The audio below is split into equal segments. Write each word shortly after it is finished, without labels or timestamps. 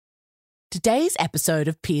Today's episode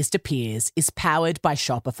of Peers to Peers is powered by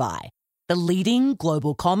Shopify, the leading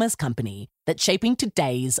global commerce company that's shaping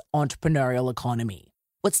today's entrepreneurial economy.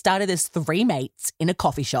 What started as three mates in a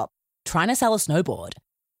coffee shop trying to sell a snowboard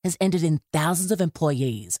has ended in thousands of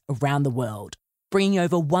employees around the world, bringing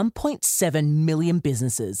over 1.7 million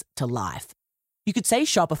businesses to life. You could say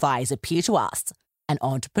Shopify is a peer to us and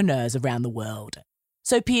entrepreneurs around the world.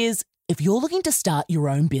 So peers, if you're looking to start your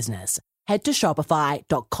own business, head to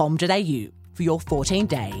shopify.com.au for your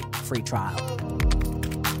 14-day free trial.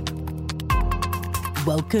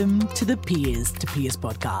 Welcome to the Peers to Peers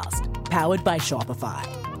podcast, powered by Shopify.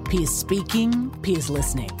 Peers speaking, peers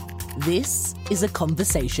listening. This is a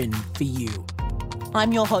conversation for you.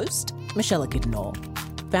 I'm your host, Michelle Kidnor,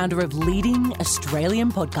 founder of leading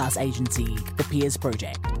Australian podcast agency, The Peers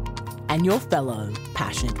Project, and your fellow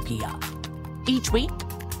passionate peer. Each week,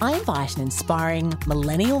 I invite an inspiring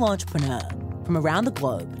millennial entrepreneur from around the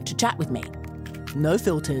globe to chat with me. No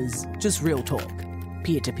filters, just real talk,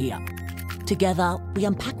 peer to peer. Together, we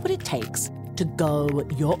unpack what it takes to go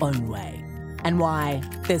your own way and why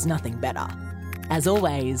there's nothing better. As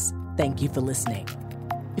always, thank you for listening.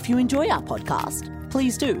 If you enjoy our podcast,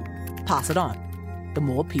 please do pass it on. The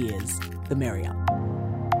more peers, the merrier.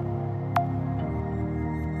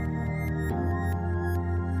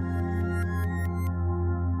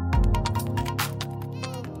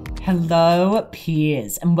 Hello,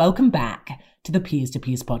 peers, and welcome back to the Peers to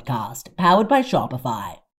Peers podcast, powered by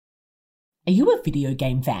Shopify. Are you a video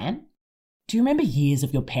game fan? Do you remember years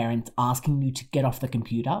of your parents asking you to get off the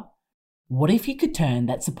computer? What if you could turn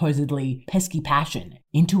that supposedly pesky passion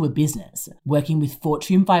into a business, working with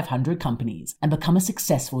Fortune 500 companies and become a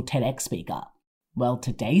successful TEDx speaker? Well,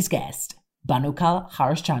 today's guest, Bhanuka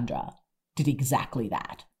Harishchandra, did exactly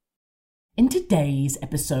that. In today's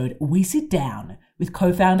episode, we sit down with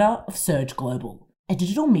co-founder of Surge Global, a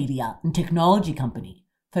digital media and technology company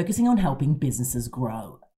focusing on helping businesses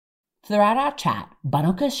grow. Throughout our chat,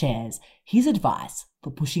 Bhanuka shares his advice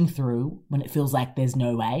for pushing through when it feels like there's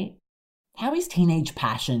no way, how his teenage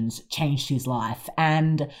passions changed his life,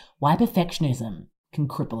 and why perfectionism can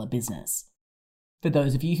cripple a business. For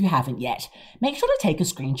those of you who haven't yet, make sure to take a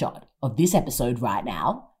screenshot of this episode right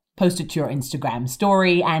now, post it to your Instagram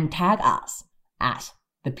story, and tag us at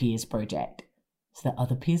The Peers Project so that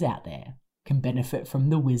other peers out there can benefit from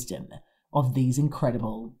the wisdom of these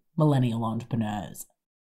incredible millennial entrepreneurs.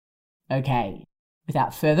 Okay,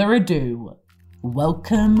 without further ado,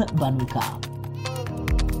 welcome Bhanuka.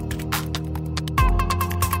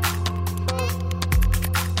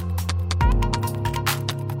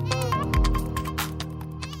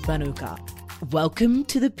 Bhanuka, welcome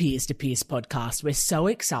to the Peers to Peers podcast. We're so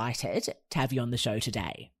excited to have you on the show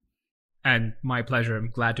today. And my pleasure. I'm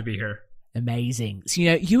glad to be here. Amazing. So,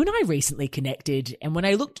 you and I recently connected, and when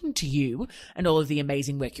I looked into you and all of the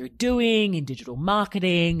amazing work you're doing in digital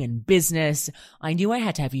marketing and business, I knew I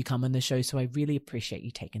had to have you come on the show, so I really appreciate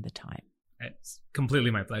you taking the time. It's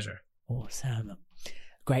completely my pleasure. Awesome.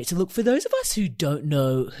 Great. So look, for those of us who don't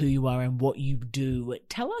know who you are and what you do,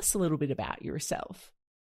 tell us a little bit about yourself.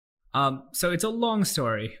 So it's a long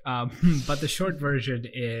story, but the short version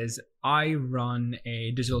is I run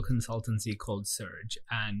a digital consultancy called Surge.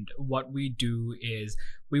 And what we do is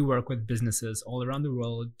we work with businesses all around the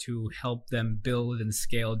world to help them build and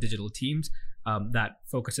scale digital teams that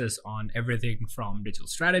focuses on everything from digital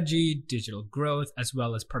strategy, digital growth, as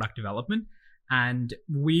well as product development. And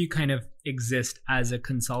we kind of exist as a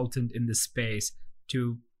consultant in this space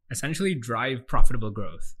to essentially drive profitable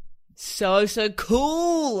growth. So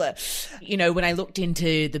cool. When I looked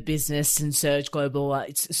into the business and Surge Global,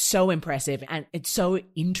 it's so impressive and it's so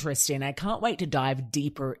interesting. I can't wait to dive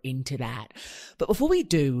deeper into that. But before we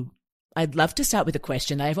do, I'd love to start with a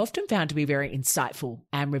question that I've often found to be very insightful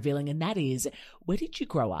and revealing, and that is, where did you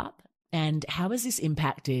grow up and how has this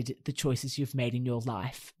impacted the choices you've made in your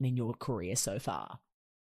life and in your career so far?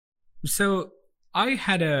 So I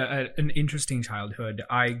had an interesting childhood.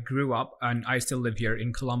 I grew up, and I still live here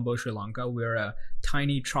in Colombo, Sri Lanka. We're a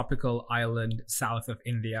tiny tropical island south of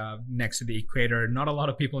India next to the equator. Not a lot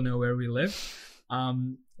of people know where we live.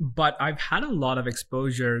 But I've had a lot of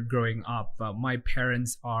exposure growing up. My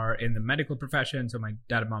parents are in the medical profession, so my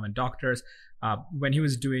dad and mom are doctors. When he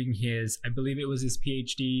was doing his, I believe it was his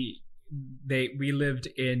PhD, we lived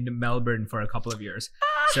in Melbourne for a couple of years.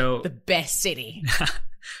 So the best city.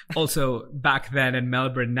 Also, back then and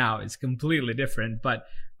Melbourne now is completely different. But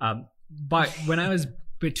when I was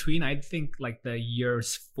between, I think like the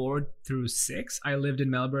years 4 through 6, I lived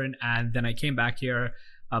in Melbourne, and then I came back here.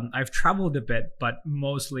 I've traveled a bit, but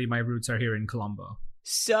mostly my roots are here in Colombo.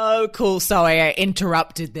 So cool. Sorry, I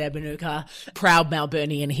interrupted there, Manuka. Proud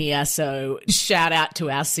Melburnian here, so shout out to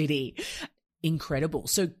our city. Incredible.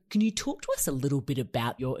 So can you talk to us a little bit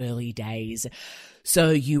about your early days?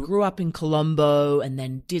 So you grew up in Colombo and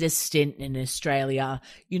then did a stint in Australia.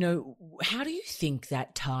 You know, how do you think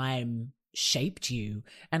that time shaped you?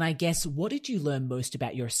 And I guess, what did you learn most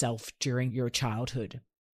about yourself during your childhood?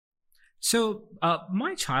 So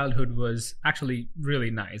my childhood was actually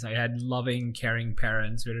really nice. I had loving, caring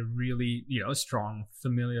parents with a really, strong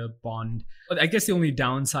familial bond. But I guess the only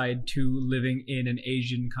downside to living in an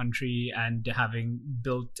Asian country and having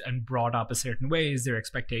built and brought up a certain way is their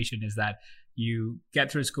expectation is that you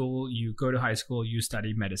get through school, you go to high school, you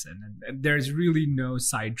study medicine. And there's really no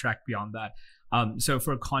sidetrack beyond that. So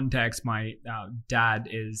for context, my dad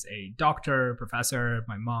is a doctor, professor.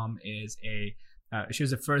 My mom is she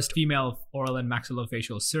was the first female oral and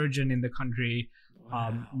maxillofacial surgeon in the country.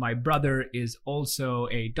 Wow. My brother is also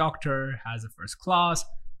a doctor, has a first class.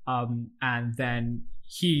 And then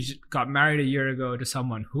he got married a year ago to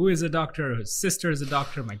someone who is a doctor, whose sister is a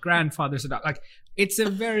doctor, my grandfather's a doctor. Like, it's a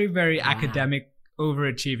very, very wow. academic,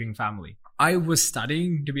 overachieving family. I was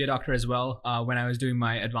studying to be a doctor as well when I was doing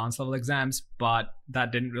my advanced level exams, but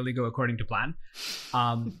that didn't really go according to plan.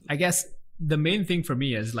 I guess the main thing for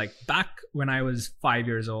me is, like, back when I was 5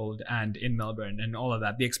 years old and in Melbourne and all of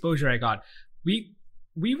that, the exposure I got, we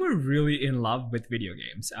were really in love with video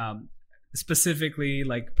games, specifically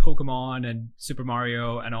like Pokemon and Super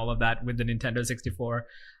Mario and all of that with the Nintendo 64.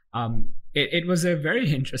 It was a very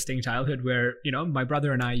interesting childhood where, my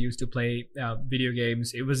brother and I used to play video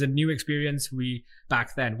games. It was a new experience.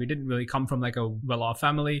 Back then, we didn't really come from like a well-off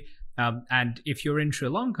family. And if you're in Sri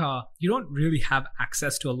Lanka, you don't really have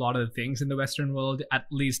access to a lot of the things in the Western world, at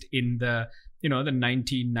least in the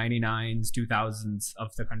 1999s, 2000s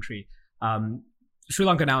of the country. Sri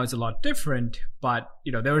Lanka now is a lot different, but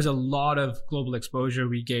there was a lot of global exposure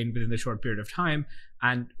we gained within the short period of time.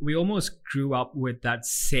 And we almost grew up with that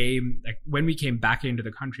same, like, when we came back into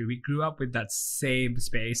the country, we grew up with that same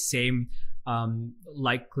space, same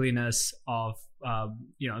likeliness of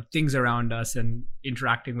things around us and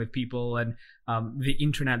interacting with people, and the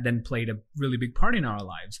internet then played a really big part in our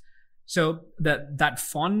lives. So that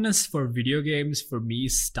fondness for video games for me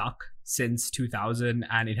stuck since 2000,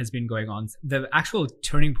 and it has been going on. The actual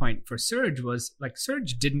turning point for Surge was, like,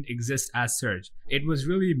 Surge didn't exist as Surge. It was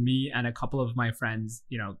really me and a couple of my friends,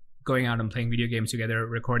 going out and playing video games together,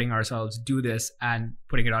 recording ourselves do this and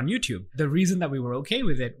putting it on YouTube. The reason that we were okay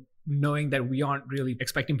with it, knowing that we aren't really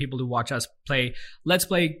expecting people to watch us play Let's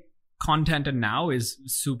Play content, and now is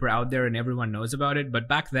super out there and everyone knows about it. But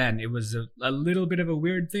back then it was a little bit of a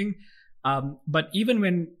weird thing. But even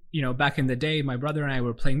when, back in the day, my brother and I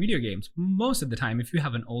were playing video games, most of the time, if you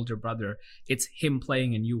have an older brother, it's him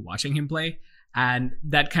playing and you watching him play. And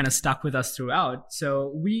that kind of stuck with us throughout.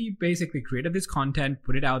 So we basically created this content,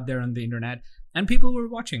 put it out there on the internet, and people were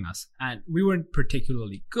watching us. And we weren't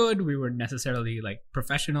particularly good. We weren't necessarily like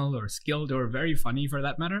professional or skilled or very funny for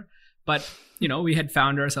that matter. But, we had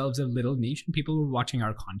found ourselves a little niche and people were watching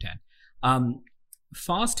our content.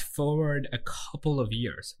 Fast forward a couple of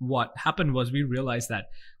years, what happened was we realized that,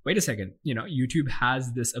 wait a second, YouTube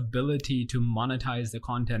has this ability to monetize the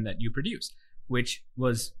content that you produce, which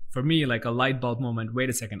was, for me, like a light bulb moment. Wait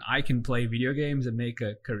a second, I can play video games and make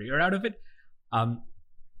a career out of it.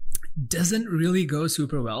 Doesn't really go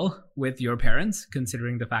super well with your parents,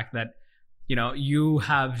 considering the fact that, you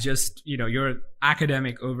have just, you're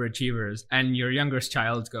academic overachievers, and your youngest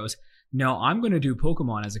child goes, no, I'm going to do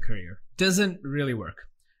Pokemon as a career. Doesn't really work.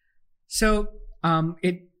 So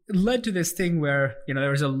it led to this thing where, there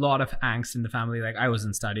was a lot of angst in the family. Like, I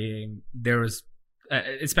wasn't studying. There was,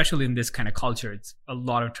 especially in this kind of culture, it's a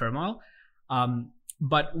lot of turmoil.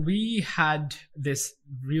 But we had this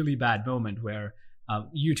really bad moment where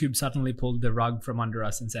YouTube suddenly pulled the rug from under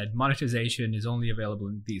us and said monetization is only available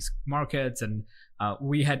in these markets. And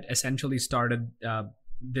we had essentially started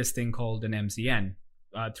this thing called an MCN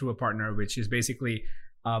through a partner, which is basically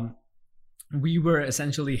we were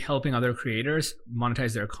essentially helping other creators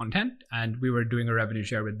monetize their content, and we were doing a revenue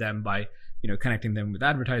share with them by connecting them with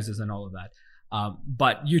advertisers and all of that.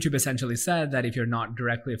 But YouTube essentially said that if you're not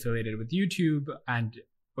directly affiliated with YouTube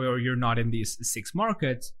or you're not in these 6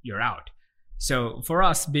 markets, you're out. So for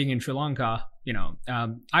us being in Sri Lanka,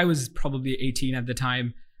 I was probably 18 at the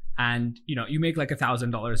time, and you make like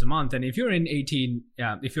 $1,000 a month, and if you're an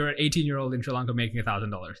 18-year-old in Sri Lanka making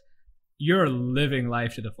 $1,000, you're living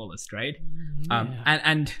life to the fullest, right? Yeah.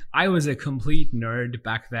 And I was a complete nerd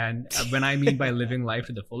back then. When I mean by living life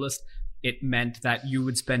to the fullest, it meant that you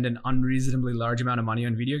would spend an unreasonably large amount of money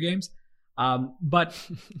on video games. But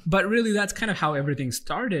really, that's kind of how everything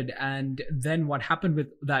started. And then what happened with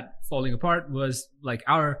that falling apart was like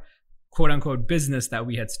our quote unquote business that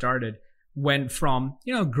we had started went from,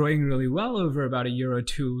 growing really well over about a year or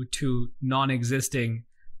two to non-existing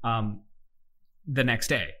the next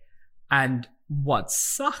day. And what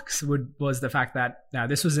sucks was the fact that now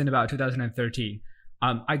this was in about 2013.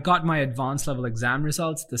 I got my advanced level exam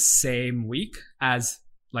results the same week as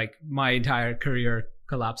like my entire career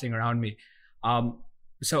collapsing around me.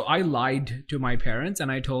 So I lied to my parents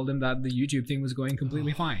and I told them that the YouTube thing was going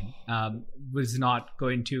completely fine. Was not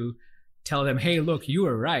going to tell them, hey, look, you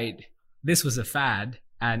were right. This was a fad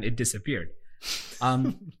and it disappeared.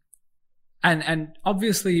 And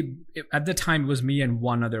obviously at the time it was me and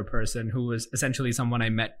one other person who was essentially someone I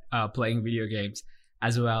met playing video games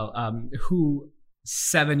as well, who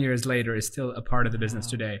 7 years later is still a part of the business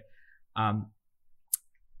today.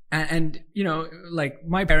 And like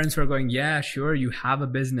my parents were going, yeah, sure, you have a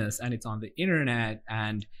business and it's on the internet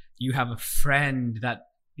and you have a friend that,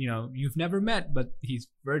 you've never met, but he's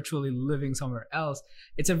virtually living somewhere else.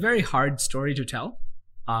 It's a very hard story to tell.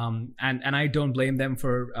 And I don't blame them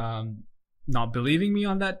for not believing me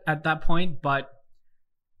on that at that point, but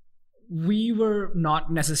we were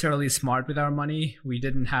not necessarily smart with our money. We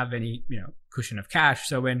didn't have any, cushion of cash.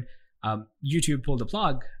 So when YouTube pulled the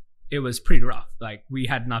plug, it was pretty rough. Like we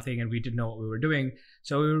had nothing and we didn't know what we were doing.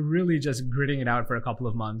 So we were really just gritting it out for a couple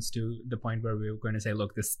of months to the point where we were going to say,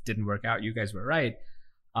 look, this didn't work out. You guys were right.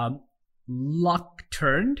 Luck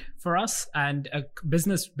turned for us and a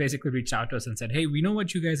business basically reached out to us and said, hey, we know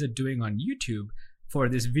what you guys are doing on YouTube for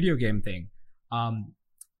this video game thing.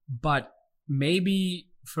 But maybe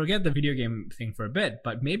forget the video game thing for a bit,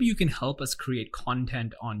 but maybe you can help us create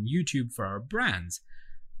content on YouTube for our brands.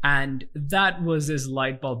 And that was this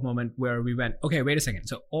light bulb moment where we went, okay, wait a second.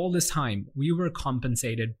 So all this time we were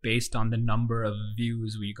compensated based on the number of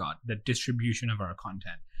views we got, the distribution of our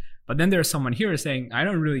content. But then there's someone here saying, I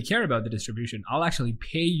don't really care about the distribution. I'll actually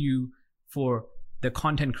pay you for the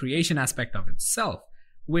content creation aspect of itself,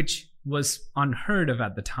 which was unheard of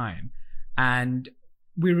at the time. And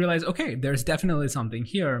we realized, okay, there's definitely something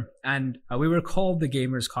here. And we were called the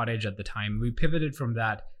Gamers Cottage at the time. We pivoted from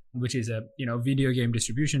that, which is a video game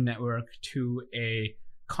distribution network, to a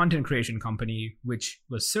content creation company, which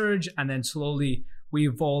was Surge. And then slowly we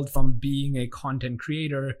evolved from being a content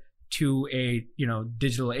creator to a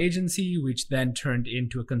digital agency, which then turned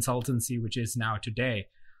into a consultancy, which is now today.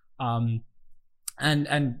 And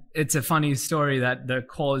it's a funny story that the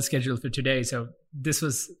call is scheduled for today. So this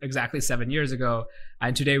was exactly 7 years ago,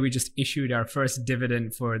 and today we just issued our first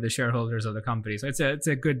dividend for the shareholders of the company. So it's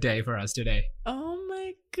a good day for us today. Oh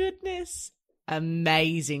my goodness.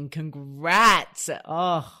 Amazing. Congrats.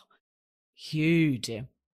 Oh, huge.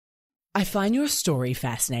 I find your story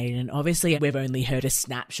fascinating, and obviously we've only heard a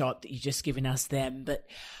snapshot that you've just given us then, but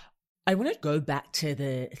I want to go back to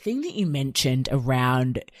the thing that you mentioned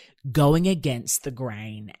around going against the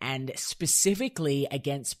grain, and specifically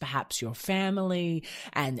against perhaps your family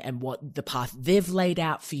and what the path they've laid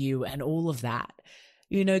out for you and all of that.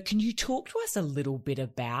 Can you talk to us a little bit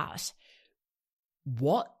about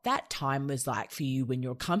what that time was like for you when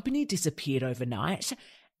your company disappeared overnight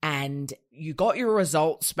and you got your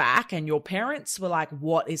results back and your parents were like,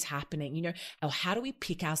 what is happening? How do we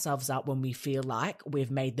pick ourselves up when we feel like we've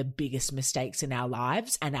made the biggest mistakes in our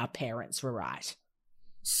lives and our parents were right?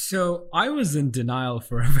 So I was in denial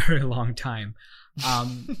for a very long time.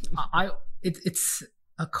 It's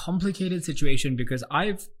a complicated situation because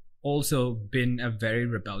I've also been a very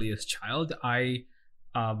rebellious child.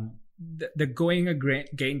 The going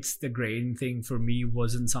against the grain thing for me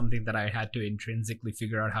wasn't something that I had to intrinsically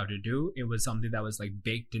figure out how to do. It was something that was like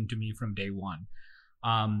baked into me from day one.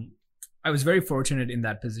 I was very fortunate in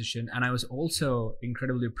that position, and I was also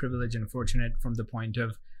incredibly privileged and fortunate from the point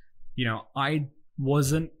of, I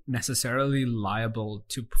wasn't necessarily liable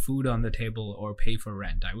to food on the table or pay for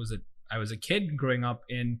rent. I was a kid growing up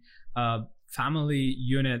in a family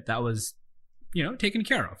unit that was, taken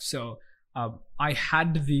care of. So I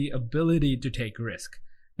had the ability to take risk.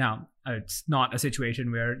 Now, it's not a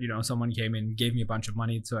situation where, someone came in, gave me a bunch of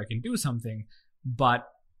money so I can do something, but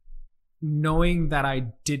knowing that I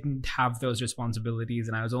didn't have those responsibilities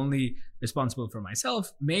and I was only responsible for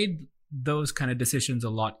myself made those kind of decisions a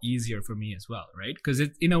lot easier for me as well, right? Because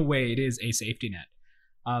in a way, it is a safety net.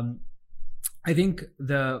 I think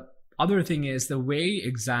the other thing is the way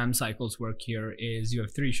exam cycles work here is you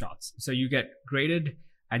have 3 shots. So you get graded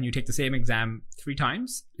and you take the same exam 3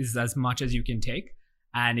 times, is as much as you can take.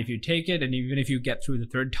 And if you take it, and even if you get through the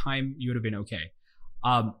 3rd time, you would have been okay.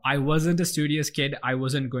 I wasn't a studious kid. I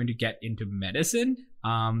wasn't going to get into medicine,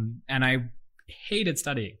 And I hated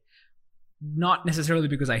studying. Not necessarily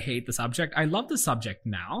because I hate the subject. I love the subject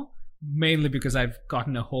now, mainly because I've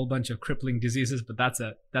gotten a whole bunch of crippling diseases, but that's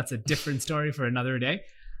a different story for another day.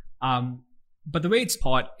 But the way it's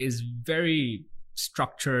taught is very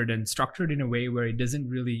structured in a way where it doesn't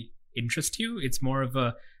really interest you. It's more of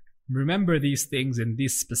a remember these things in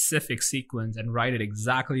this specific sequence and write it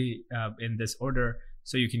exactly in this order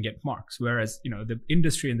so you can get marks. Whereas, the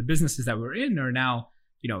industry and the businesses that we're in are now,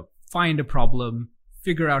 find a problem,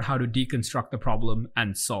 figure out how to deconstruct the problem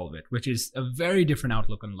and solve it, which is a very different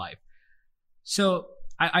outlook on life. So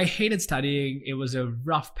I hated studying. It was a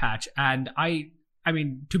rough patch. And I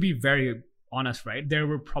mean, to be very honest, right, there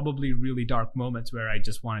were probably really dark moments where I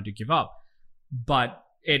just wanted to give up. But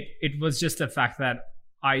it was just the fact that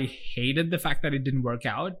I hated the fact that it didn't work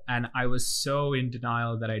out. And I was so in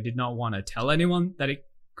denial that I did not want to tell anyone that it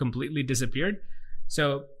completely disappeared.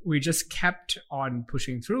 So we just kept on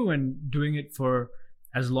pushing through and doing it for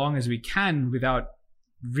as long as we can without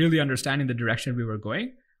really understanding the direction we were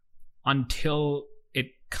going, until it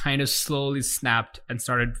kind of slowly snapped and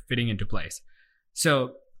started fitting into place.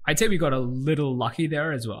 So I'd say we got a little lucky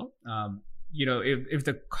there as well. If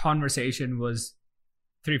the conversation was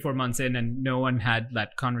 3-4 months in and no one had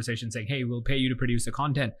that conversation saying, hey, we'll pay you to produce the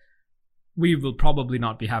content, we will probably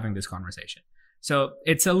not be having this conversation. So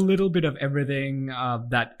it's a little bit of everything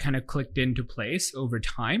that kind of clicked into place over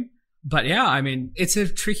time. But yeah, I mean, it's a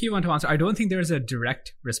tricky one to answer. I don't think there's a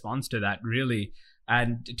direct response to that, really.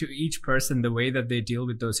 And to each person, the way that they deal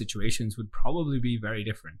with those situations would probably be very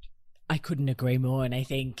different. I couldn't agree more. And I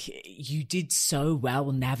think you did so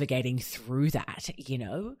well navigating through that,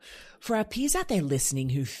 for our peers out there listening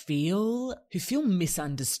who feel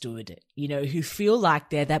misunderstood, who feel like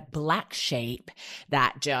they're that black sheep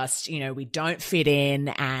that just, we don't fit in,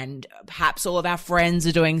 and perhaps all of our friends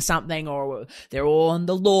are doing something, or they're all on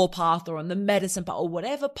the law path or on the medicine path or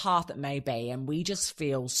whatever path it may be. And we just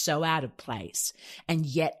feel so out of place. And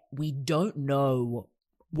yet we don't know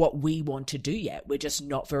what we want to do yet. We're just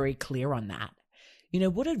not very clear on that.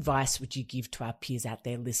 What advice would you give to our peers out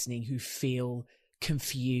there listening who feel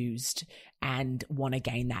confused and want to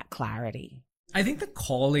gain that clarity? I think the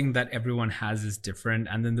calling that everyone has is different,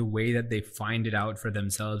 and then the way that they find it out for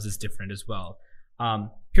themselves is different as well.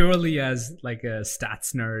 Purely as like a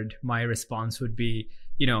stats nerd, my response would be,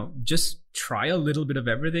 just try a little bit of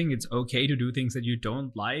everything. It's okay to do things that you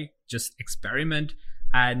don't like. Just experiment,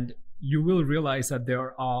 and you will realize that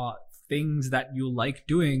there are things that you like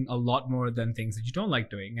doing a lot more than things that you don't like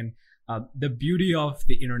doing. And the beauty of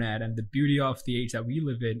the internet and the beauty of the age that we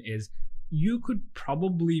live in is you could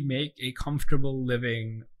probably make a comfortable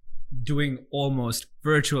living doing almost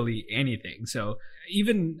virtually anything. So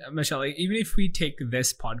even, Michelle, even if we take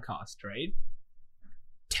this podcast, right?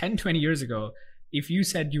 10, 20 years ago, if you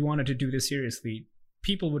said you wanted to do this seriously,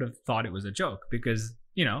 people would have thought it was a joke because,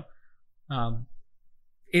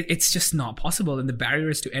 it's just not possible, and the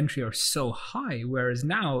barriers to entry are so high. Whereas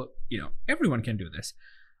now, everyone can do this.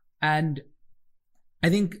 And I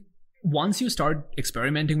think once you start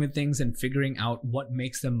experimenting with things and figuring out what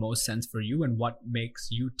makes the most sense for you and what makes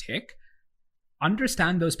you tick,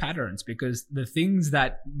 understand those patterns, because the things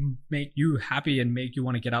that make you happy and make you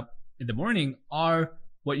want to get up in the morning are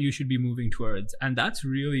what you should be moving towards. And that's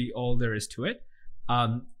really all there is to it.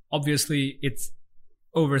 Obviously, it's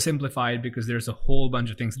oversimplified because there's a whole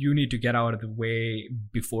bunch of things you need to get out of the way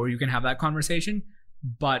before you can have that conversation.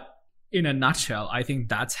 But in a nutshell, I think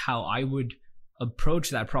that's how I would approach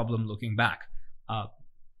that problem looking back.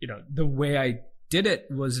 The way I did it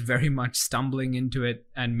was very much stumbling into it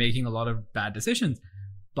and making a lot of bad decisions.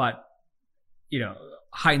 But,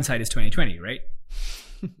 hindsight is 20/20, right?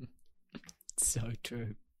 So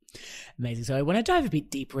true. Amazing. So I want to dive a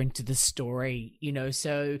bit deeper into the story,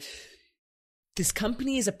 so this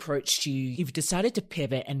company has approached you, you've decided to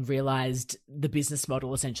pivot and realized the business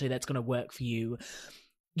model essentially that's going to work for you.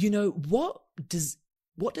 What does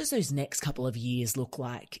those next couple of years look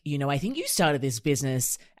like? I think you started this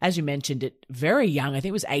business, as you mentioned, it very young. I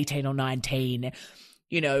think it was 18 or 19,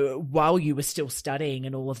 while you were still studying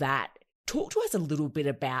and all of that. Talk to us a little bit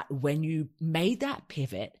about when you made that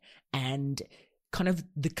pivot and kind of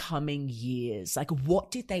the coming years. Like,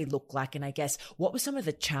 what did they look like? And I guess, what were some of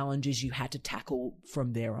the challenges you had to tackle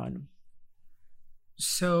from there on?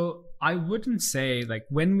 So I wouldn't say, like,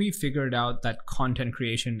 when we figured out that content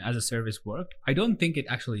creation as a service worked, I don't think it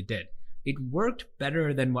actually did. It worked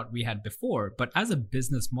better than what we had before, but as a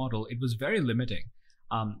business model, it was very limiting.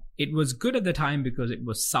 It was good at the time because it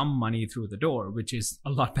was some money through the door, which is a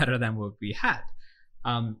lot better than what we had.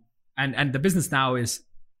 And the business now is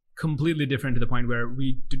completely different to the point where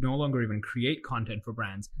we do no longer even create content for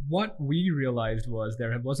brands. What we realized was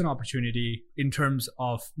there was an opportunity in terms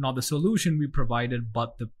of not the solution we provided,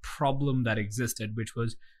 but the problem that existed, which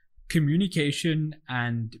was communication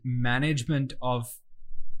and management of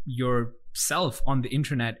yourself on the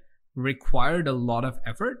internet required a lot of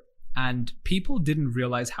effort, and people didn't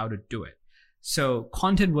realize how to do it. So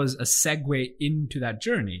content was a segue into that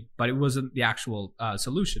journey, but it wasn't the actual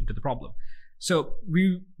solution to the problem. So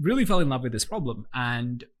we really fell in love with this problem.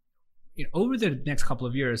 And over the next couple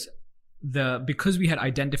of years, because we had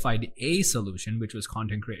identified a solution, which was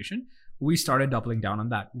content creation, we started doubling down on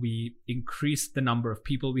that. We increased the number of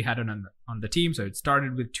people we had on the team. So it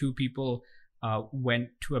started with 2 people, went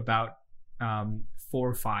to about 4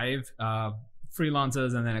 or 5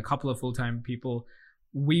 freelancers, and then a couple of full-time people.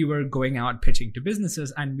 We were going out pitching to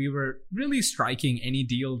businesses, and we were really striking any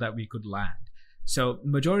deal that we could land. So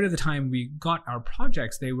majority of the time we got our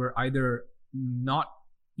projects, they were either not,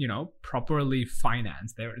 properly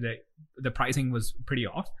financed. The pricing was pretty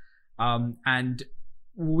off. And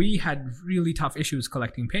we had really tough issues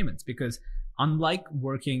collecting payments because unlike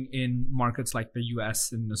working in markets like the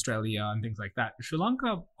US and Australia and things like that, Sri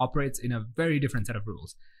Lanka operates in a very different set of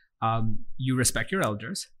rules. You respect your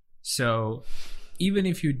elders. So even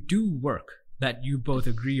if you do work that you both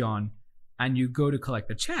agree on and you go to collect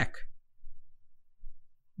the check,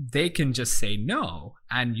 they can just say no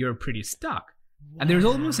and you're pretty stuck. And there's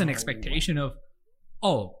almost an expectation of,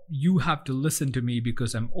 oh, you have to listen to me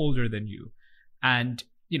because I'm older than you. And,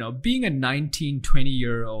 being a 19,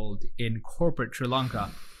 20-year-old in corporate Sri Lanka,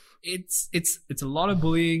 it's a lot of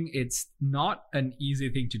bullying. It's not an easy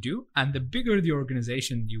thing to do. And the bigger the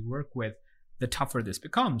organization you work with, the tougher this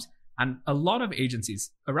becomes. And a lot of agencies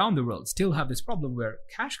around the world still have this problem where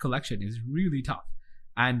cash collection is really tough.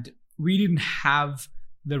 And we didn't have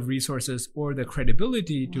the resources or the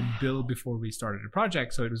credibility to build before we started a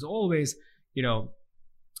project. So it was always,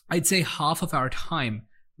 I'd say half of our time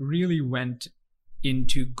really went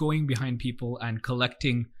into going behind people and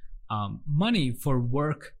collecting money for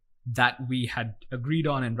work that we had agreed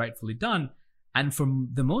on and rightfully done. And for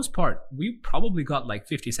the most part, we probably got like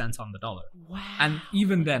 50 cents on the dollar. Wow. And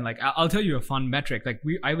even then, like, I'll tell you a fun metric. Like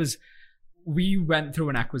we went through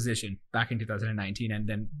an acquisition back in 2019, and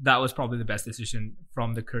then that was probably the best decision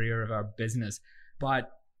from the career of our business.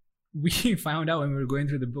 But we found out when we were going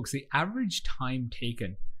through the books, the average time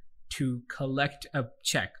taken to collect a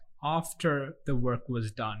check after the work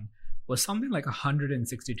was done was something like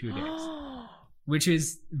 162 days, which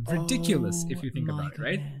is ridiculous if you think about it,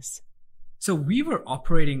 right? Goodness. So we were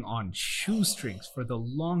operating on shoestrings for the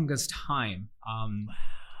longest time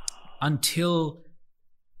until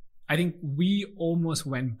I think we almost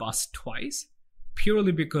went bust twice,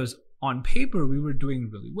 purely because on paper we were doing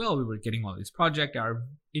really well. We were getting all these projects, our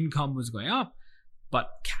income was going up, but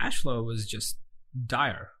cash flow was just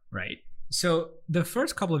dire, right? So the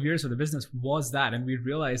first couple of years of the business was that, and we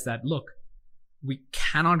realized that, look, we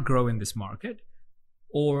cannot grow in this market,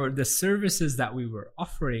 or the services that we were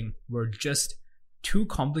offering were just too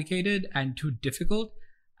complicated and too difficult.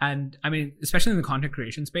 And I mean, especially in the content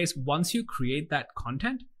creation space, once you create that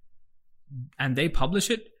content and they publish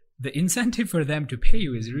it, the incentive for them to pay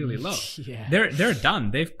you is really low. Yeah. They're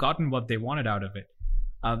done. They've gotten what they wanted out of it.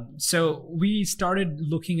 So we started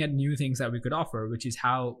looking at new things that we could offer, which is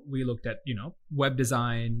how we looked at, web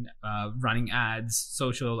design, running ads,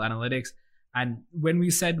 social analytics. And when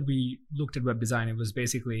we said we looked at web design, it was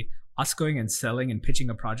basically us going and selling and pitching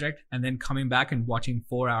a project and then coming back and watching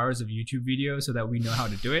 4 hours of YouTube videos so that we know how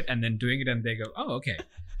to do it, and then doing it and they go, oh, okay.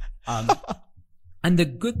 And the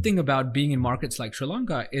good thing about being in markets like Sri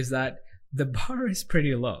Lanka is that the bar is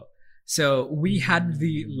pretty low. So we had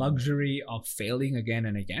the luxury of failing again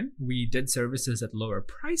and again. We did services at lower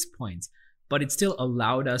price points, but it still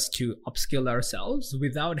allowed us to upskill ourselves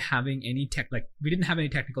without having any we didn't have any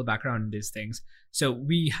technical background in these things. So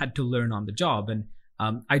we had to learn on the job. And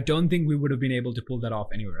I don't think we would have been able to pull that off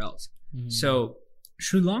anywhere else. So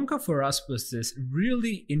Sri Lanka for us was this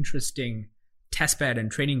really interesting testbed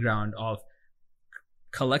and training ground of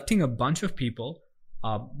collecting a bunch of people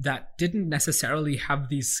that didn't necessarily have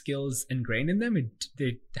these skills ingrained in them.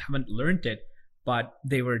 They haven't learned it, but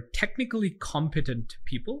they were technically competent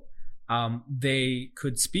people. They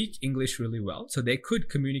could speak English really well, so they could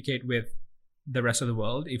communicate with the rest of the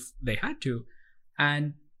world if they had to.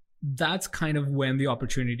 And that's kind of when the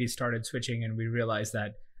opportunity started switching, and we realized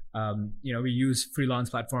that we use freelance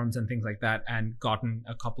platforms and things like that, and gotten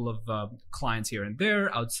a couple of clients here and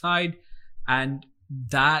there outside. And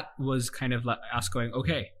that was kind of like us going,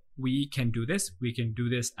 okay, we can do this. We can do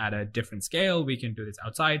this at a different scale. We can do this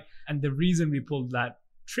outside. And the reason we pulled that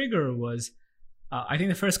trigger was, I think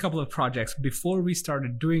the first couple of projects, before we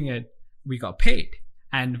started doing it, we got paid.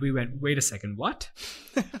 And we went, wait a second, what?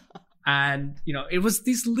 And, it was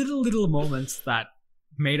these little moments that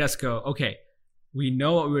made us go, okay, we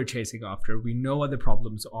know what we were chasing after. We know what the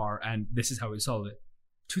problems are, and this is how we solve it.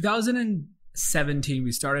 2017,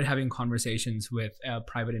 we started having conversations with a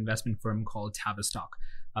private investment firm called Tavistock.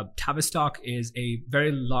 Tavistock is a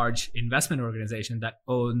very large investment organization that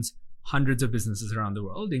owns hundreds of businesses around the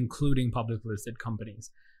world, including public listed companies.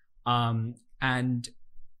 And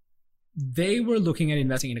they were looking at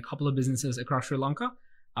investing in a couple of businesses across Sri Lanka,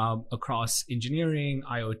 across engineering,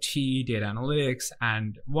 IoT, data analytics,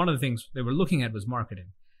 and one of the things they were looking at was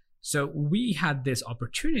marketing. So we had this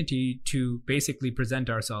opportunity to basically present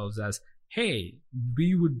ourselves as, hey,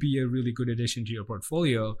 we would be a really good addition to your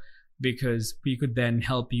portfolio because we could then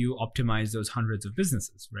help you optimize those hundreds of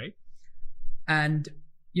businesses, right? And,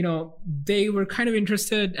 they were kind of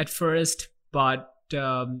interested at first, but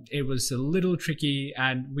it was a little tricky,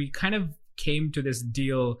 and we kind of came to this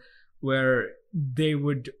deal where they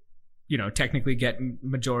would, technically get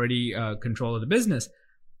majority control of the business.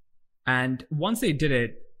 And once they did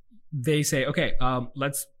it, they say, okay,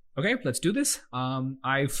 let's do this.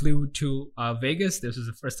 I flew to Vegas. This was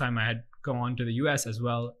the first time I had gone to the US as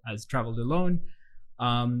well as traveled alone.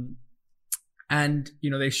 And,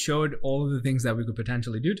 they showed all of the things that we could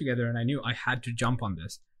potentially do together. And I knew I had to jump on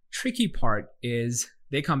this. Tricky part is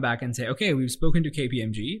they come back and say, okay, we've spoken to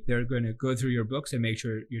KPMG. They're going to go through your books and make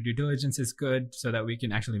sure your due diligence is good so that we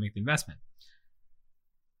can actually make the investment.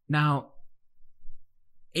 Now,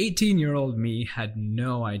 18-year-old me had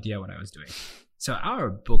no idea what I was doing. So our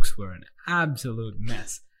books were an absolute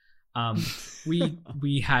mess.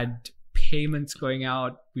 We had payments going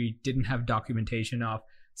out. We didn't have documentation of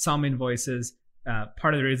some invoices.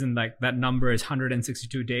 Part of the reason that number is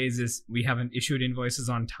 162 days is we haven't issued invoices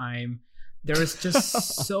on time. There is just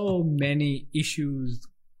so many issues,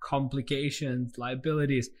 complications,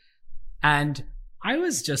 liabilities. And I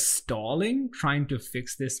was just stalling, trying to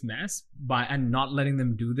fix this mess and not letting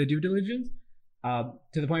them do the due diligence, to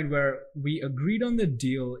the point where we agreed on the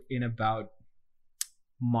deal in about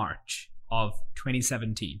March of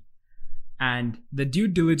 2017. And the due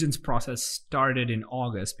diligence process started in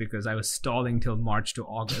August because I was stalling till March to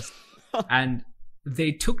August. And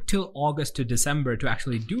they took till August to December to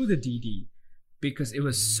actually do the DD because it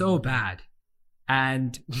was so bad.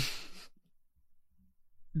 And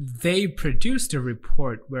they produced a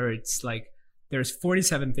report where it's like there's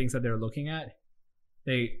 47 things that they're looking at.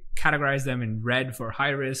 They categorize them in red for high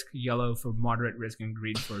risk, yellow for moderate risk, and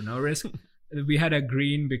green for no risk. We had a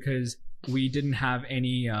green because we didn't have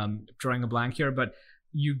any, drawing a blank here, but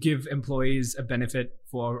you give employees a benefit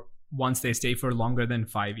for once they stay for longer than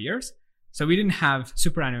 5 years. So we didn't have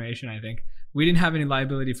superannuation, I think. We didn't have any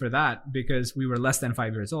liability for that because we were less than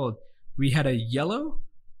 5 years old. We had a yellow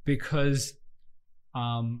because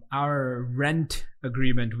our rent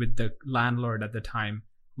agreement with the landlord at the time,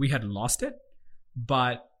 we had lost it,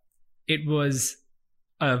 but it was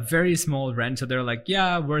a very small rent. So they're like,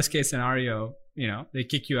 yeah, worst case scenario, they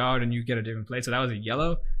kick you out and you get a different place. So that was a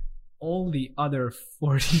yellow. All the other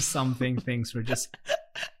 40 something things were just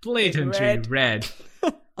blatantly red.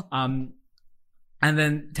 And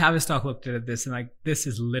then Tavistock looked at this and this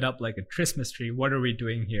is lit up like a Christmas tree. What are we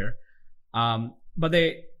doing here? But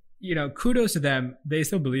they, kudos to them. They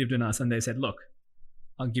still believed in us and they said, look,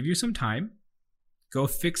 I'll give you some time, go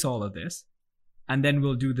fix all of this, and then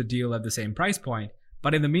we'll do the deal at the same price point.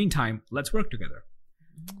 But in the meantime, let's work together.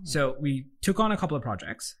 So we took on a couple of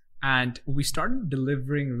projects and we started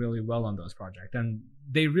delivering really well on those projects. And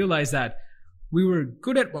they realized that we were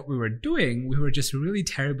good at what we were doing. We were just really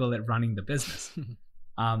terrible at running the business.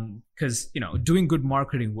 Because, doing good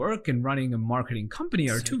marketing work and running a marketing company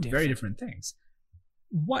are two very different things.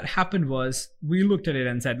 What happened was we looked at it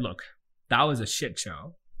and said, look, that was a shit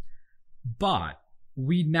show. But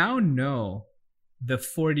we now know the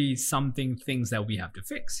 40 something things that we have to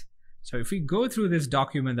fix. So if we go through this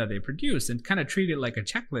document that they produce and kind of treat it like a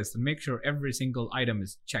checklist and make sure every single item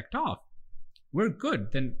is checked off, we're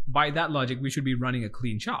good. Then by that logic, we should be running a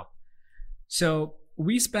clean shop. So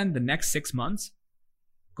we spent the next 6 months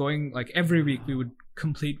going every week, we would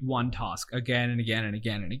complete one task again and again and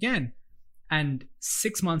again and again. And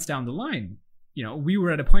 6 months down the line, we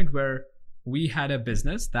were at a point where we had a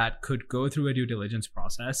business that could go through a due diligence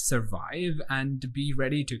process, survive, and be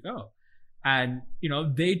ready to go. And,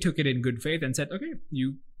 they took it in good faith and said, okay,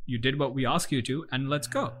 you did what we asked you to, and let's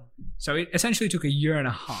go. So it essentially took 1.5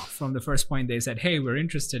 years from the first point they said, hey, we're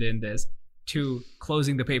interested in this, to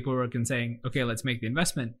closing the paperwork and saying, okay, let's make the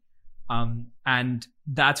investment. And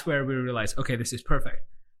that's where we realized, okay, this is perfect.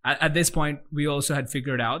 At this point, we also had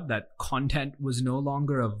figured out that content was no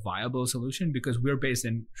longer a viable solution because we're based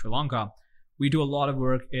in Sri Lanka. We do a lot of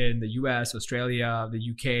work in the US, Australia, the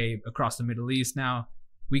UK, across the Middle East now.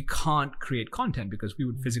 We can't create content because we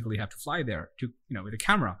would physically have to fly there to, with a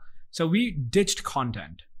camera. So we ditched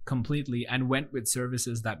content completely and went with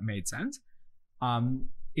services that made sense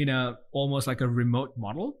in a almost like a remote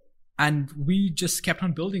model. And we just kept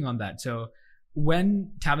on building on that. So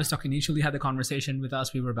when Tavistock initially had the conversation with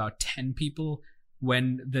us, we were about 10 people.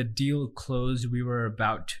 When the deal closed, we were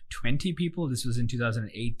about 20 people. This was in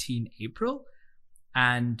 2018, April.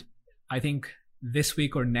 And I think this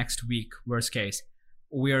week or next week, worst case,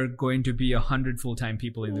 we are going to be 100 full-time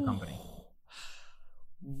people in the company.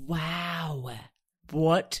 Wow.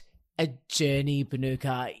 What a journey,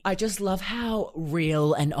 Bhanuka. I just love how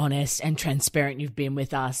real and honest and transparent you've been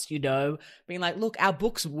with us, being like, look, our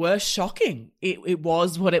books were shocking. It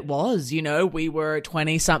was what it was, we were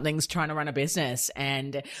 20-somethings trying to run a business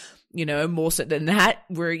and, more so than that,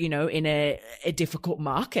 we're, in a difficult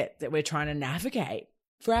market that we're trying to navigate.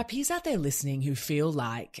 For our peers out there listening who feel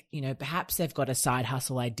like, perhaps they've got a side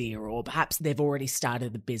hustle idea or perhaps they've already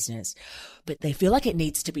started the business, but they feel like it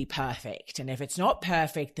needs to be perfect. And if it's not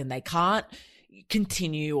perfect, then they can't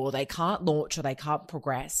continue or they can't launch or they can't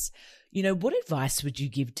progress. What advice would you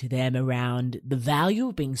give to them around the value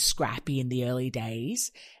of being scrappy in the early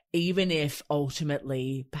days, even if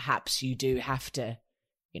ultimately perhaps you do have to,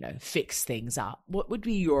 fix things up? What would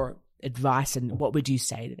be your advice and what would you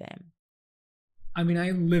say to them? I mean,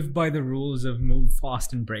 I live by the rules of move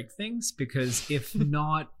fast and break things, because if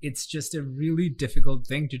not, it's just a really difficult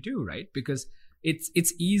thing to do, right? Because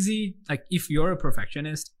it's easy. Like if you're a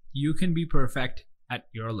perfectionist, you can be perfect at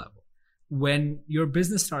your level. When your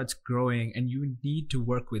business starts growing and you need to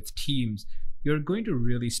work with teams, you're going to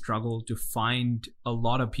really struggle to find a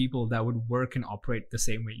lot of people that would work and operate the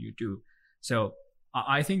same way you do. So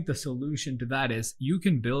I think the solution to that is you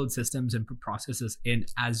can build systems and put processes in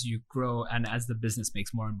as you grow and as the business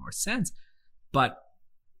makes more and more sense. But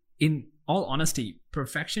in all honesty,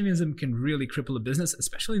 perfectionism can really cripple a business,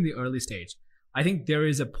 especially in the early stage. I think there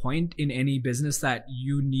is a point in any business that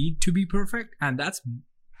you need to be perfect, and that's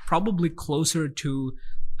probably closer to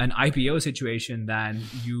an IPO situation than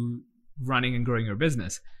you running and growing your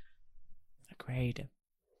business. Agreed.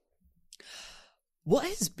 What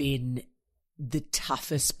has been the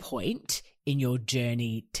toughest point in your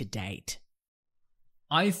journey to date?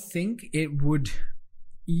 I think it would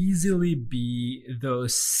easily be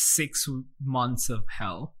those 6 months of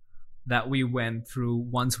hell that we went through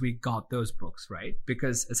once we got those books, right?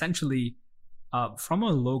 Because essentially, from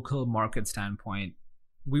a local market standpoint,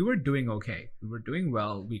 we were doing okay. We were doing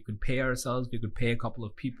well. We could pay ourselves. We could pay a couple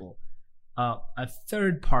of people. A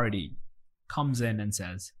third party comes in and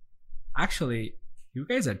says, actually, you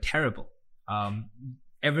guys are terrible.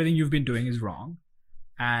 Everything you've been doing is wrong,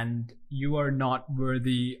 and you are not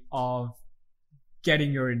worthy of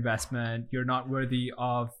getting your investment. You're not worthy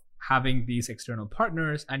of having these external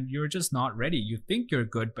partners, and you're just not ready. You think you're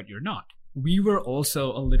good, but you're not. We were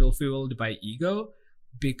also a little fueled by ego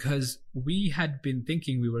because we had been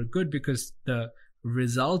thinking we were good because the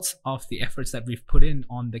results of the efforts that we've put in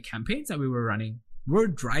on the campaigns that we were running were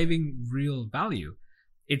driving real value.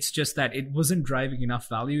 It's just that it wasn't driving enough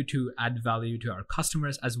value to add value to our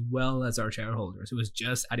customers as well as our shareholders. It was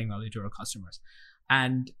just adding value to our customers.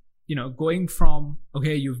 And, going from,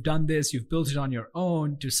 okay, you've done this, you've built it on your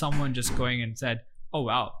own, to someone just going and said, oh,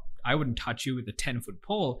 wow, I wouldn't touch you with a 10-foot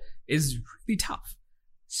pole is really tough.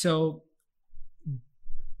 So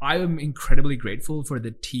I am incredibly grateful for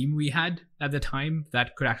the team we had at the time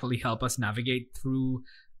that could actually help us navigate through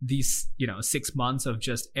these, 6 months of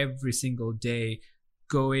just every single day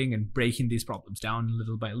going and breaking these problems down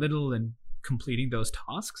little by little and completing those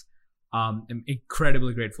tasks. I'm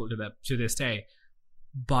incredibly grateful to them to this day.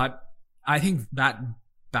 But I think that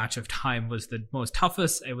batch of time was the most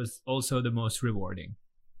toughest. It was also the most rewarding.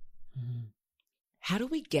 How do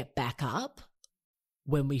we get back up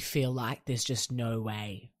when we feel like there's just no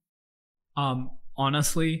way?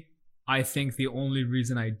 Honestly, I think the only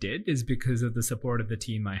reason I did is because of the support of the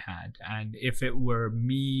team I had. And if it were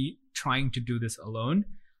me trying to do this alone,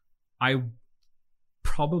 I'm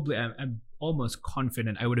almost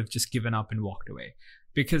confident I would have just given up and walked away.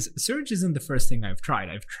 Because Surge isn't the first thing I've tried.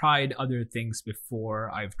 I've tried other things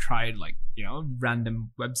before. I've tried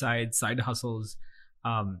random websites, side hustles,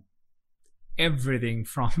 everything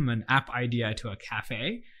from an app idea to a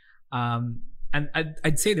cafe. And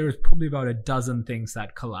I'd say there was probably about a dozen things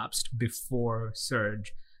that collapsed before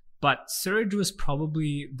Surge. But Surge was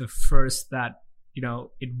probably the first that,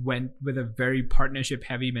 it went with a very partnership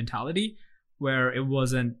heavy mentality where it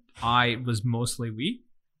wasn't I, it was mostly we.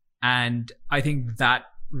 And I think that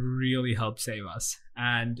really helped save us.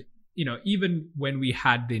 And, even when we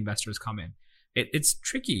had the investors come in, it's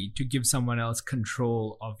tricky to give someone else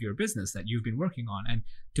control of your business that you've been working on. And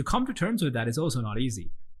to come to terms with that is also not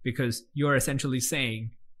easy, because you're essentially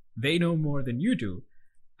saying they know more than you do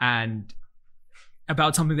and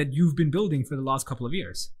about something that you've been building for the last couple of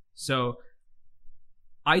years. So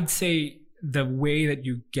I'd say the way that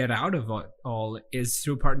you get out of it all is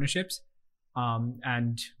through partnerships,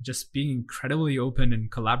 and just being incredibly open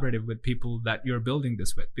and collaborative with people that you're building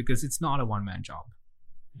this with, because it's not a one-man job.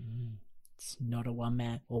 It's not a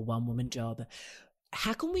one-man or one-woman job.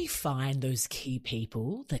 How can we find those key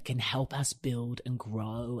people that can help us build and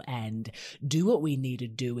grow and do what we need to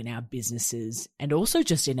do in our businesses and also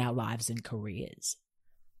just in our lives and careers?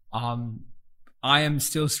 I am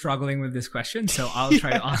still struggling with this question, so I'll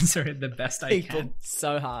try to answer it the best I can.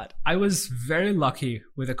 So hard. I was very lucky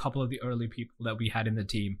with a couple of the early people that we had in the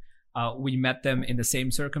team. We met them in the same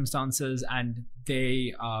circumstances, and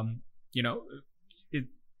they, it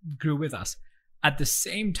grew with us. At the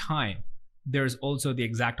same time, there's also the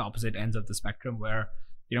exact opposite ends of the spectrum where,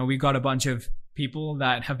 we got a bunch of people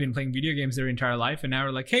that have been playing video games their entire life, and now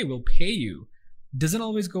we're like, hey, we'll pay you. Doesn't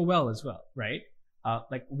always go well as well, right?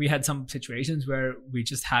 Like we had some situations where we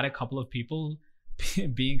just had a couple of people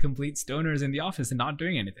being complete stoners in the office and not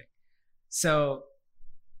doing anything. So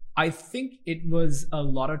I think it was a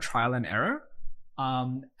lot of trial and error.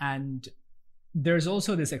 And there's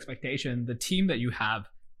also this expectation the team that you have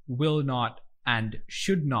will not and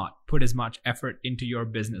should not put as much effort into your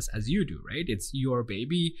business as you do, right? It's your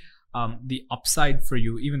baby. The upside for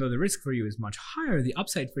you, even though the risk for you is much higher, the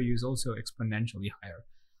upside for you is also exponentially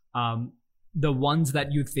higher. The ones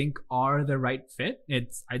that you think are the right fit,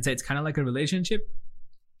 I'd say it's kind of like a relationship.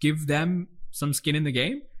 Give them some skin in the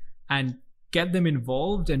game and get them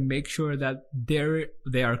involved and make sure that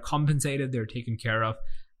they are compensated, they're taken care of.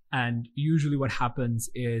 And usually what happens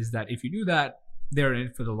is that if you do that, they're in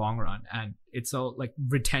it for the long run. And it's all like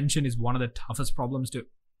retention is one of the toughest problems to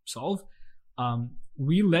solve.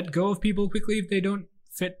 We let go of people quickly if they don't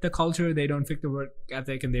fit the culture, they don't fit the work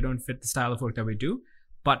ethic, and they don't fit the style of work that we do.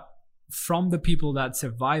 But from the people that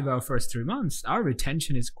survive our first 3 months, our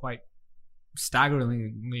retention is quite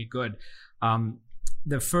staggeringly good.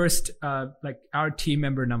 The first, our team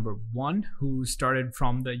member number 1, who started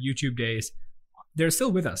from the YouTube days, they're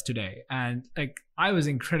still with us today. And I was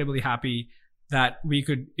incredibly happy that we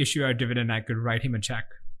could issue our dividend. I could write him a check.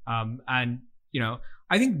 And,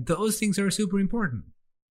 I think those things are super important.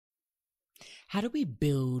 How do we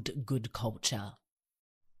build good culture?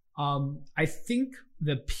 I think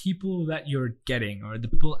the people that you're getting, or the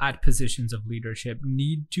people at positions of leadership,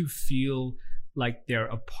 need to feel like they're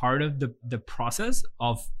a part of the process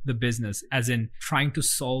of the business, as in trying to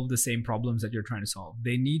solve the same problems that you're trying to solve.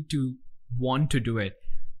 They need to want to do it.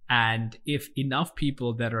 And if enough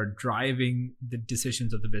people that are driving the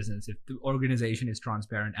decisions of the business, if the organization is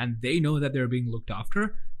transparent and they know that they're being looked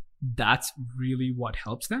after, that's really what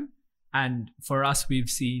helps them. And for us, we've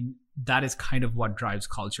seen that is kind of what drives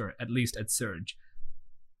culture, at least at Surge.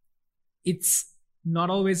 It's not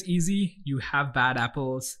always easy. You have bad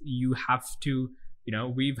apples. You have to,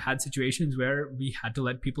 we've had situations where we had to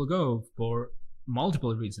let people go for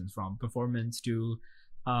multiple reasons, from performance to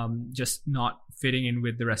just not fitting in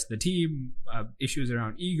with the rest of the team, issues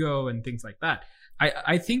around ego and things like that.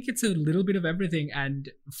 I think it's a little bit of everything. And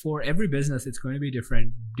for every business, it's going to be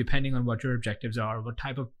different depending on what your objectives are, what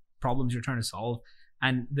type of problems you're trying to solve,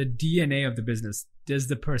 and the DNA of the business. Does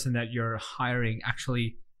the person that you're hiring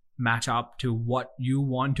actually match up to what you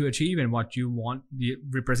want to achieve and what you want the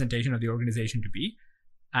representation of the organization to be?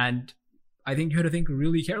 And I think you have to think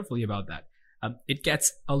really carefully about that. It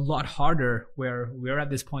gets a lot harder where we're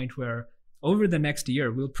at this point where over the next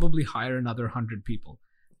year, we'll probably hire another 100 people.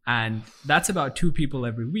 And that's about 2 people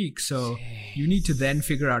every week. So you need to then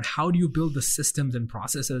figure out, how do you build the systems and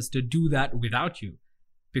processes to do that without you?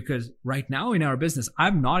 Because right now in our business,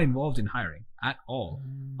 I'm not involved in hiring at all,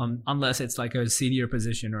 unless it's like a senior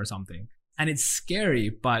position or something. And it's scary,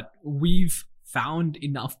 but we've found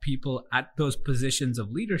enough people at those positions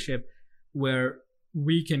of leadership where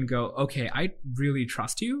we can go, okay, I really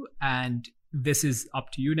trust you, and this is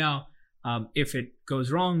up to you now. If it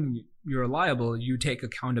goes wrong, you're liable. You take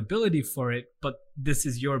accountability for it, but this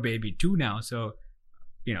is your baby too now. So,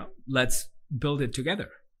 let's build it together.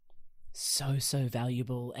 So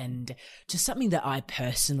valuable, and just something that I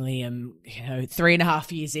personally am,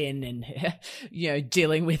 3.5 years in and,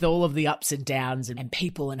 dealing with all of the ups and downs and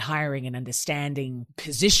people and hiring and understanding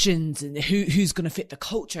positions and who's going to fit the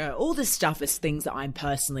culture. All this stuff is things that I'm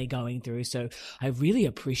personally going through. So I really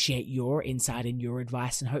appreciate your insight and your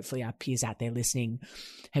advice, and hopefully our peers out there listening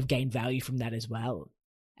have gained value from that as well.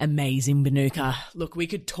 Amazing, Bhanuka. Look, we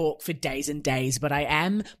could talk for days and days, but I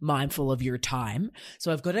am mindful of your time.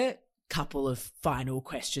 So I've got a couple of final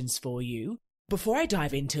questions for you. Before I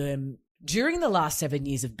dive into them, during the last 7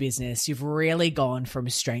 years of business, you've really gone from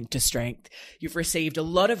strength to strength. You've received a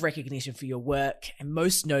lot of recognition for your work, and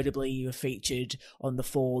most notably, you were featured on the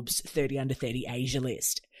Forbes 30 Under 30 Asia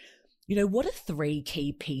list. What are 3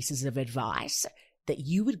 key pieces of advice that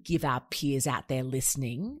you would give our peers out there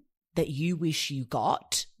listening that you wish you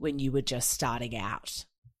got when you were just starting out?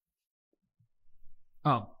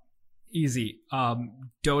 Oh, easy.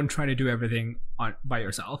 Don't try to do everything by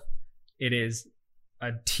yourself. It is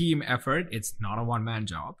a team effort. It's not a one-man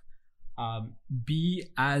job. Be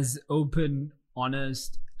as open,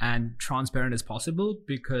 honest, and transparent as possible,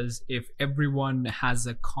 because if everyone has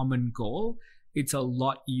a common goal, it's a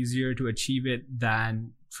lot easier to achieve it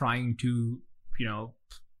than trying to,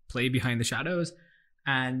 play behind the shadows.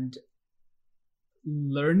 And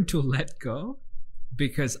learn to let go,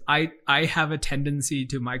 because I have a tendency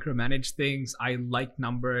to micromanage things. I like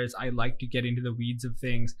numbers. I like to get into the weeds of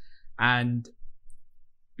things, and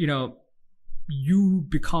you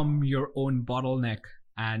become your own bottleneck,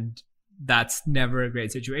 and that's never a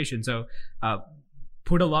great situation. So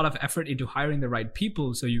put a lot of effort into hiring the right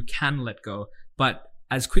people so you can let go, but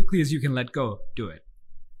as quickly as you can let go, do it.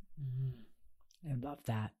 I love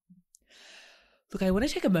that. Look, I want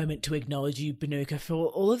to take a moment to acknowledge you, Bhanuka, for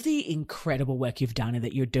all of the incredible work you've done and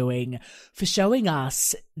that you're doing, for showing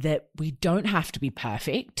us that we don't have to be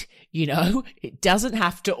perfect. It doesn't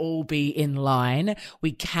have to all be in line.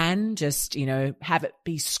 We can just, have it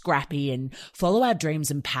be scrappy and follow our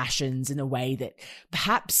dreams and passions in a way that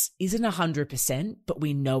perhaps isn't 100%, but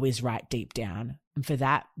we know is right deep down. And for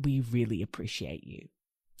that, we really appreciate you.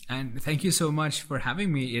 And thank you so much for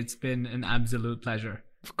having me. It's been an absolute pleasure.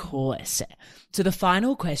 Of course. So the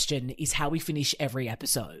final question is how we finish every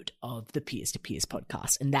episode of the Peers to Peers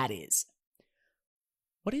podcast. And that is,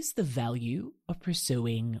 what is the value of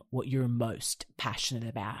pursuing what you're most passionate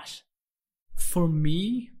about? For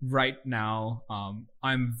me right now,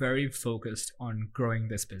 I'm very focused on growing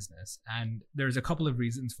this business. And there's a couple of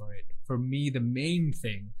reasons for it. For me, the main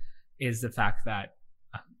thing is the fact that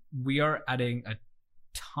we are adding a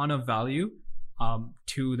ton of value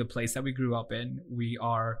to the place that we grew up in. We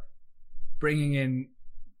are bringing in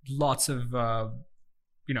lots of,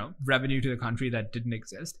 revenue to the country that didn't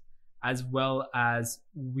exist, as well as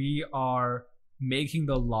we are making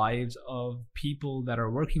the lives of people that are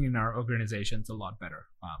working in our organizations a lot better.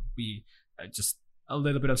 We just a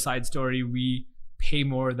little bit of side story. We pay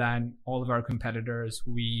more than all of our competitors.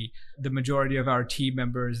 The majority of our team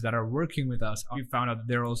members that are working with us, we found out that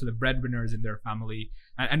they're also the breadwinners in their family.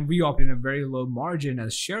 And we operate in a very low margin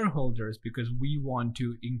as shareholders because we want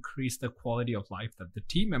to increase the quality of life that the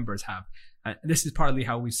team members have. And this is partly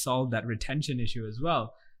how we solve that retention issue as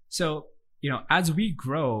well. So, as we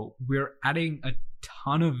grow, we're adding a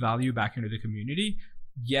ton of value back into the community.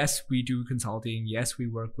 Yes, we do consulting. Yes, we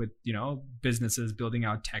work with, businesses building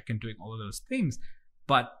out tech and doing all of those things.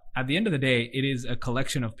 But at the end of the day, it is a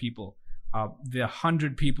collection of people. The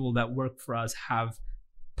 100 people that work for us have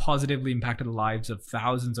positively impacted the lives of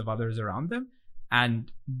thousands of others around them.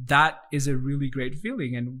 And that is a really great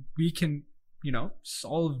feeling. And we can,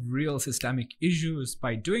 solve real systemic issues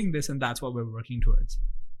by doing this. And that's what we're working towards.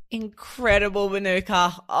 Incredible,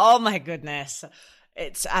 Bhanuka. Oh my goodness.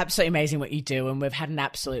 It's absolutely amazing what you do, and we've had an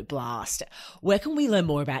absolute blast. Where can we learn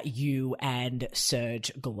more about you and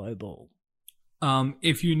Surge Global?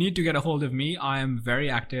 If you need to get a hold of me, I am very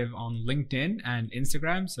active on LinkedIn and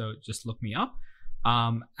Instagram, so just look me up,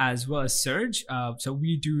 as well as Surge. So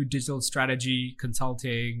we do digital strategy,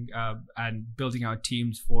 consulting, and building out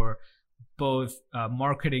teams for both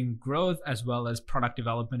marketing growth as well as product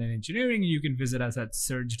development and engineering. You can visit us at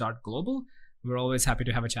surge.global. We're always happy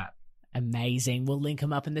to have a chat. Amazing. We'll link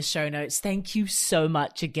them up in the show notes. Thank you so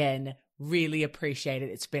much again. Really appreciate it.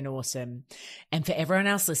 It's been awesome. And for everyone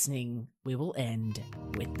else listening, we will end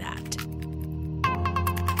with that.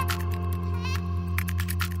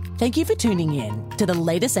 Thank you for tuning in to the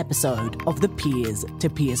latest episode of the Peers to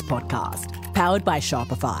Peers podcast, powered by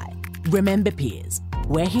Shopify. Remember, peers,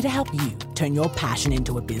 we're here to help you turn your passion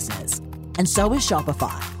into a business. And so is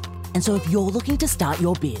Shopify. And so if you're looking to start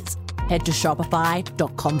your biz, head to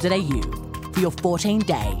shopify.com.au for your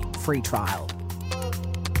 14-day free trial.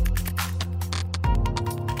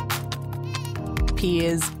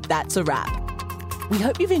 Peers, that's a wrap. We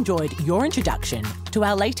hope you've enjoyed your introduction to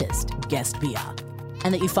our latest guest peer,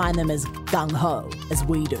 and that you find them as gung-ho as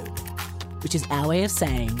we do, which is our way of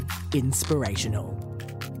saying inspirational.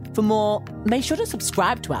 For more, make sure to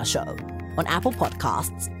subscribe to our show on Apple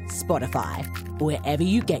Podcasts, Spotify, or wherever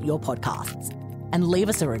you get your podcasts, and leave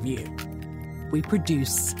us a review. We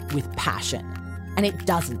produce with passion, and it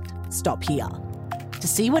doesn't stop here. To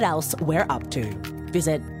see what else we're up to,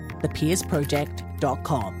 visit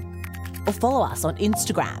thepeersproject.com or follow us on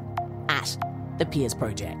Instagram at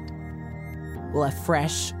thepeersproject. We'll have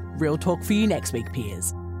fresh, real talk for you next week,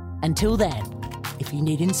 peers. Until then, if you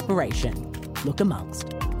need inspiration, look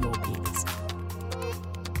amongst your peers.